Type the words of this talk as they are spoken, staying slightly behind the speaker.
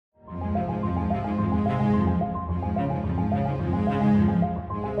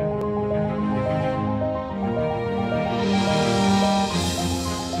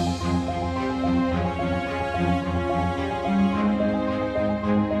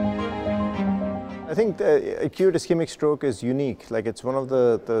I think the acute ischemic stroke is unique. Like it's one of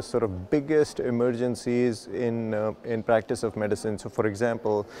the sort of biggest emergencies in practice of medicine. So for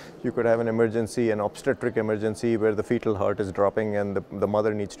example, you could have an emergency, an obstetric emergency where the fetal heart is dropping and the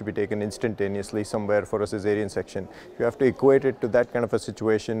mother needs to be taken instantaneously somewhere for a cesarean section. You have to equate it to that kind of a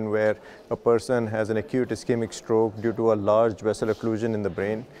situation where a person has an acute ischemic stroke due to a large vessel occlusion in the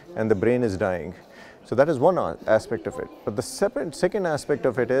brain and the brain is dying. So that is one aspect of it. But the second aspect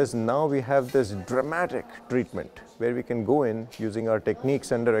of it is now we have this dramatic treatment where we can go in using our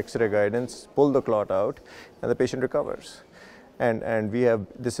techniques under X-ray guidance, pull the clot out, and the patient recovers. And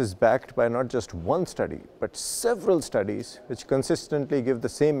this is backed by not just one study, but several studies which consistently give the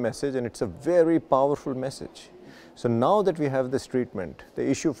same message, and it's a very powerful message. So now that we have this treatment, the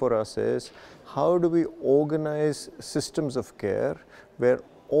issue for us is how do we organize systems of care where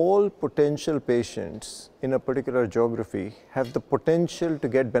all potential patients in a particular geography have the potential to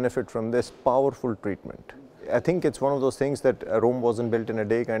get benefit from this powerful treatment. I think it's one of those things that Rome wasn't built in a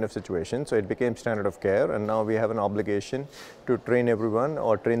day kind of situation, so it became standard of care, and now we have an obligation to train everyone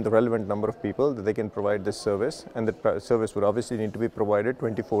or train the relevant number of people that they can provide this service, and that service would obviously need to be provided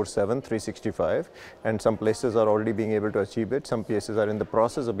 24/7, 365, and some places are already being able to achieve it, some places are in the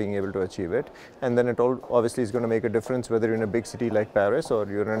process of being able to achieve it, and then it all obviously is going to make a difference whether you're in a big city like Paris or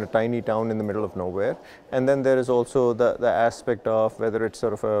you're in a tiny town in the middle of nowhere. And then there is also the aspect of whether it's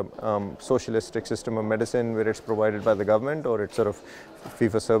sort of a socialistic system of medicine where it's provided by the government or it's sort of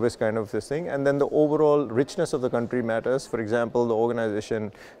fee-for-service kind of this thing. And then the overall richness of the country matters. For example, the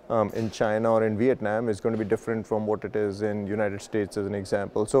organization in China or in Vietnam is going to be different from what it is in United States as an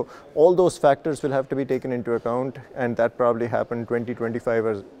example. So all those factors will have to be taken into account, and that probably happened 20,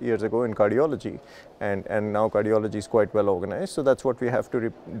 25 years ago in cardiology, and now cardiology is quite well organized. So that's what we have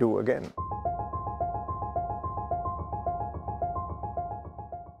to do again.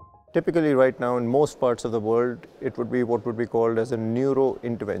 Typically right now in most parts of the world, it would be what would be called as a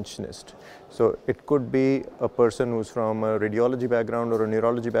neurointerventionist. So it could be a person who's from a radiology background or a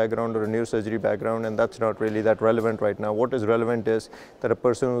neurology background or a neurosurgery background, and that's not really that relevant right now. What is relevant is that a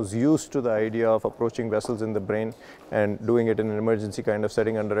person who's used to the idea of approaching vessels in the brain and doing it in an emergency kind of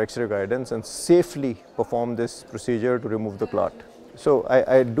setting under X-ray guidance and safely perform this procedure to remove the clot. So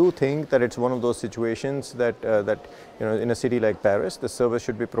I do think that it's one of those situations that in a city like Paris, the service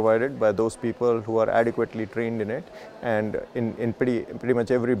should be provided by those people who are adequately trained in it, and in pretty much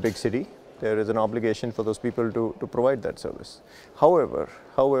every big city there is an obligation for those people to provide that service. However,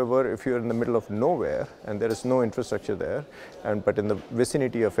 if you're in the middle of nowhere and there is no infrastructure there, but in the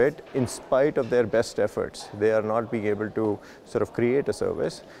vicinity of it, in spite of their best efforts, they are not being able to sort of create a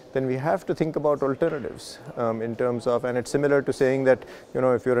service, then we have to think about alternatives in terms of, and it's similar to saying that,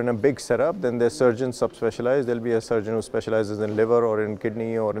 if you're in a big setup, then there's surgeons subspecialized. There'll be a surgeon who specializes in liver or in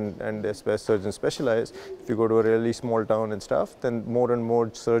kidney and there's best surgeons specialized. If you go to a really small town and stuff, then more and more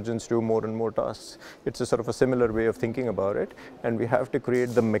surgeons do more and more tasks. It's a sort of a similar way of thinking about it, and we have to create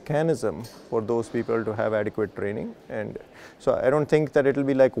the mechanism for those people to have adequate training. And so I don't think that it'll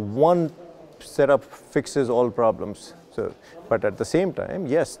be like one setup fixes all problems. But at the same time,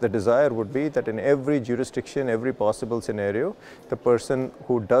 yes, the desire would be that in every jurisdiction, every possible scenario, the person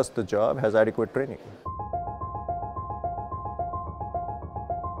who does the job has adequate training.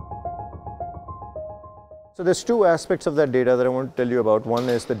 So there's two aspects of that data that I want to tell you about. One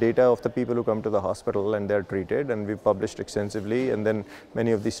is the data of the people who come to the hospital and they're treated, and we've published extensively, and then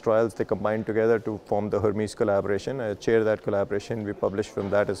many of these trials they combine together to form the Hermes collaboration. I chair that collaboration, we publish from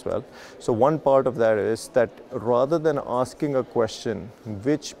that as well. So one part of that is that rather than asking a question,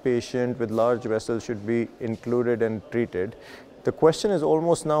 which patient with large vessels should be included and treated, the question is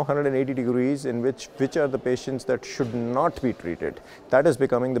almost now 180 degrees in which are the patients that should not be treated. That is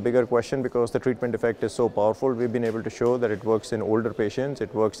becoming the bigger question because the treatment effect is so powerful. We've been able to show that it works in older patients,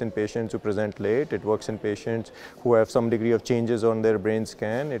 it works in patients who present late, it works in patients who have some degree of changes on their brain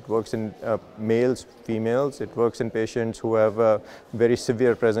scan, it works in males, females, it works in patients who have very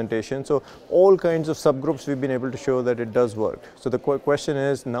severe presentation. So all kinds of subgroups we've been able to show that it does work. So the question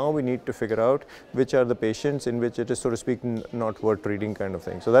is now we need to figure out which are the patients in which it is, so to speak, not worth treating kind of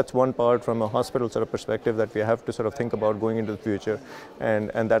thing. So that's one part from a hospital sort of perspective that we have to sort of think about going into the future, and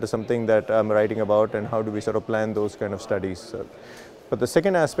that is something that I'm writing about, and how do we sort of plan those kind of studies. But the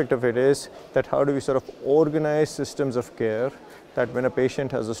second aspect of it is that how do we sort of organize systems of care that when a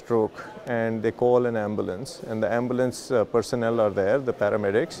patient has a stroke and they call an ambulance, and the ambulance personnel are there, the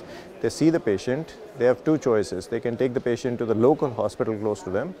paramedics, they see the patient, they have two choices. They can take the patient to the local hospital close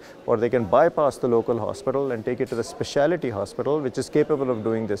to them, or they can bypass the local hospital and take it to the specialty hospital, which is capable of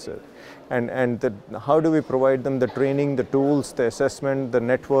doing this. How do we provide them the training, the tools, the assessment, the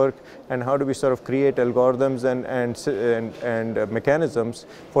network, and how do we sort of create algorithms and mechanisms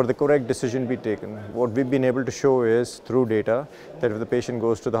for the correct decision be taken? What we've been able to show is through data that if the patient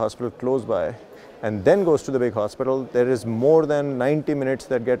goes to the hospital close by and then goes to the big hospital, there is more than 90 minutes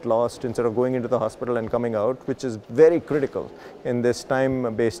that get lost instead of going into the hospital and coming out, which is very critical in this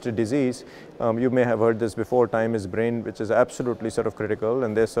time-based disease. You may have heard this before, time is brain, which is absolutely sort of critical,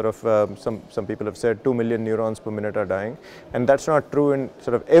 and there's sort of, some people have said 2 million neurons per minute are dying, and that's not true in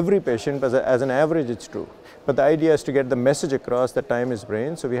sort of every patient, but as an average it's true. But the idea is to get the message across that time is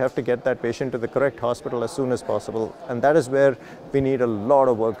brain, so we have to get that patient to the correct hospital as soon as possible, and that is where we need a lot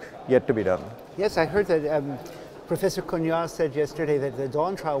of work yet to be done. Yes, I heard that Professor Goyal said yesterday that the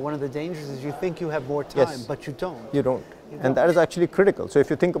Dawn trial, one of the dangers is you think you have more time, yes, but you don't. You don't. And that is actually critical. So if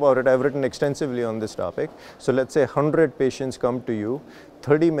you think about it, I've written extensively on this topic. So let's say 100 patients come to you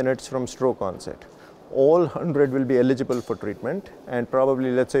 30 minutes from stroke onset. All 100 will be eligible for treatment, and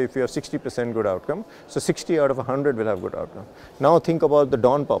probably, let's say if you have 60% good outcome, so 60 out of 100 will have good outcome. Now think about the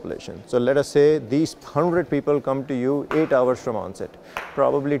Dawn population. So let us say these 100 people come to you 8 hours from onset.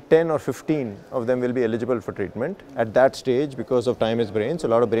 Probably 10 or 15 of them will be eligible for treatment at that stage because of time is brain, so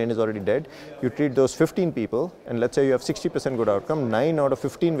a lot of brain is already dead. You treat those 15 people, and let's say you have 60% good outcome, 9 out of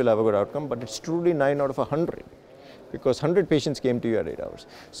 15 will have a good outcome, but it's truly 9 out of 100. Because 100 patients came to you at 8 hours.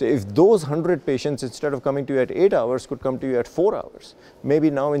 So if those 100 patients, instead of coming to you at 8 hours, could come to you at 4 hours, maybe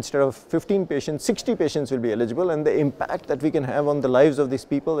now instead of 15 patients, 60 patients will be eligible, and the impact that we can have on the lives of these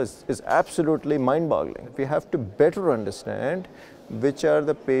people is absolutely mind-boggling. We have to better understand which are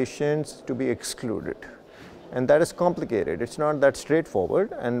the patients to be excluded. And that is complicated. It's not that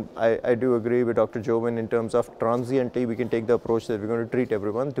straightforward, and I do agree with Dr. Jovan in terms of transiently we can take the approach that we're going to treat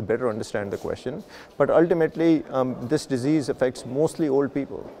everyone to better understand the question. But ultimately, this disease affects mostly old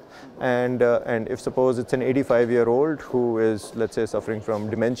people. And if suppose it's an 85-year-old who is, let's say, suffering from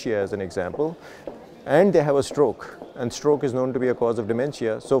dementia as an example, and they have a stroke, and stroke is known to be a cause of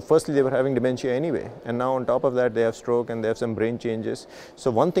dementia. So firstly, they were having dementia anyway, and now on top of that, they have stroke and they have some brain changes. So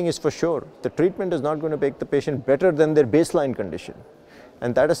one thing is for sure, the treatment is not going to make the patient better than their baseline condition.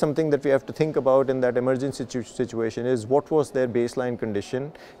 And that is something that we have to think about in that emergency situation, is what was their baseline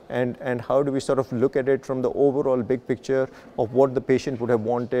condition, and how do we sort of look at it from the overall big picture of what the patient would have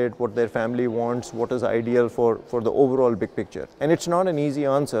wanted, what their family wants, what is ideal for the overall big picture. And it's not an easy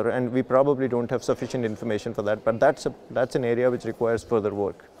answer, and we probably don't have sufficient information for that, but that's an area which requires further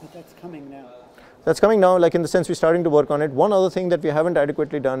work. But that's coming now. That's coming now, like in the sense we're starting to work on it. One other thing that we haven't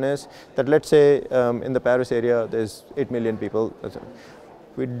adequately done is that, let's say in the Paris area, there's 8 million people.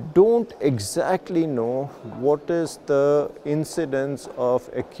 We don't exactly know what is the incidence of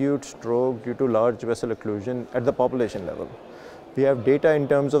acute stroke due to large vessel occlusion at the population level. We have data in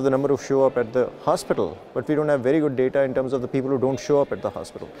terms of the number of show up at the hospital, but we don't have very good data in terms of the people who don't show up at the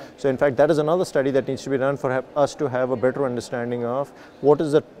hospital. So in fact, that is another study that needs to be done for us to have a better understanding of what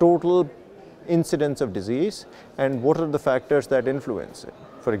is the total incidence of disease and what are the factors that influence it.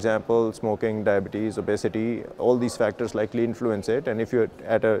 For example, smoking, diabetes, obesity, all these factors likely influence it. And if you're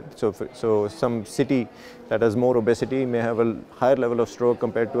at so some city that has more obesity may have a higher level of stroke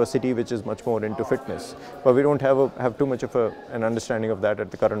compared to a city which is much more into fitness. But we don't have too much of an understanding of that at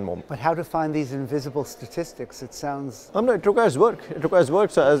the current moment. But how to find these invisible statistics? It sounds... No, it requires work. It requires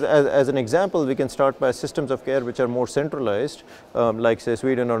work. So as an example, we can start by systems of care which are more centralized, like say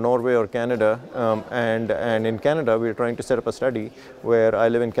Sweden or Norway or Canada. And in Canada, we're trying to set up a study where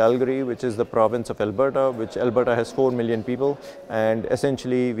I live in Calgary, which is the province of Alberta, which Alberta has 4 million people, and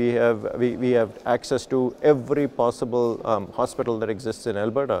essentially we have access to every possible hospital that exists in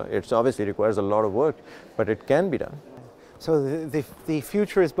Alberta. It obviously requires a lot of work, but it can be done. So the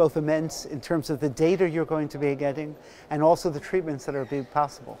future is both immense in terms of the data you're going to be getting and also the treatments that are being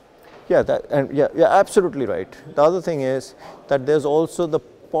possible. Yeah, yeah, absolutely right. The other thing is that there's also the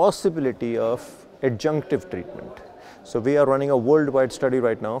possibility of adjunctive treatment. So we are running a worldwide study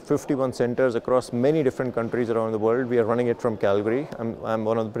right now, 51 centers across many different countries around the world. We are running it from Calgary. I'm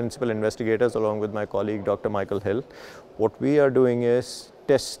one of the principal investigators along with my colleague, Dr. Michael Hill. What we are doing is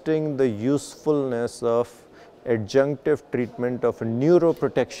testing the usefulness of adjunctive treatment of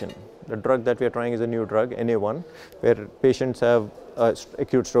neuroprotection. The drug that we are trying is a new drug, NA1, where patients have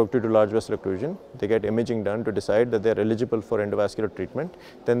acute stroke due to large vessel occlusion. They get imaging done to decide that they're eligible for endovascular treatment.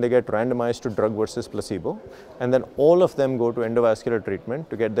 Then they get randomized to drug versus placebo. And then all of them go to endovascular treatment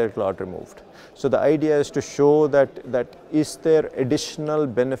to get their clot removed. So the idea is to show that is there additional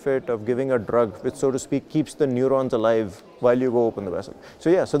benefit of giving a drug which, so to speak, keeps the neurons alive while you go open the vessel. So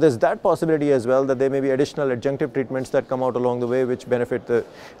yeah, so there's that possibility as well, that there may be additional adjunctive treatments that come out along the way which benefit the,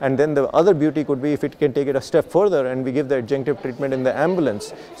 and then the other beauty could be if it can take it a step further and we give the adjunctive treatment in the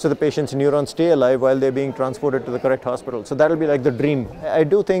ambulance, so the patient's neurons stay alive while they're being transported to the correct hospital. So that'll be like the dream. I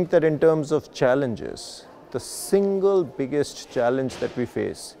do think that in terms of challenges, the single biggest challenge that we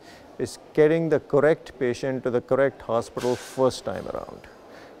face is getting the correct patient to the correct hospital first time around.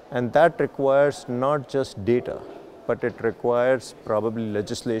 And that requires not just data, but it requires probably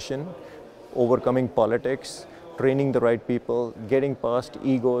legislation, overcoming politics, training the right people, getting past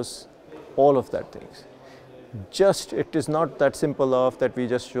egos, all of that things. Just, it is not that simple of that we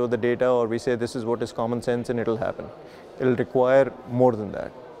just show the data or we say this is what is common sense and it'll happen. It'll require more than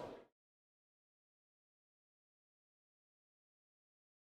that.